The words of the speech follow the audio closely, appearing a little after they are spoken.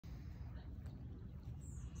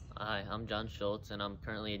Hi, I'm John Schulze, and I'm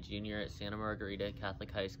currently a junior at Santa Margarita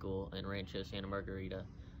Catholic High School in Rancho Santa Margarita.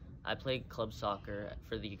 I play club soccer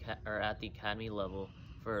at the academy level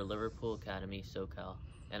for Liverpool Academy SoCal,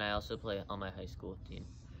 and I also play on my high school team.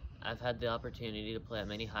 I've had the opportunity to play at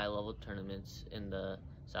many high-level tournaments in the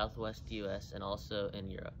Southwest US and also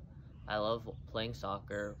in Europe. I love playing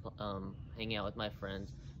soccer, hanging out with my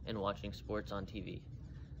friends, and watching sports on TV.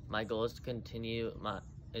 My goal is to continue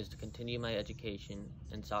my education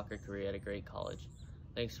and soccer career at a great college.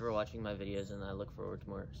 Thanks for watching my videos, and I look forward to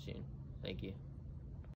more soon. Thank you.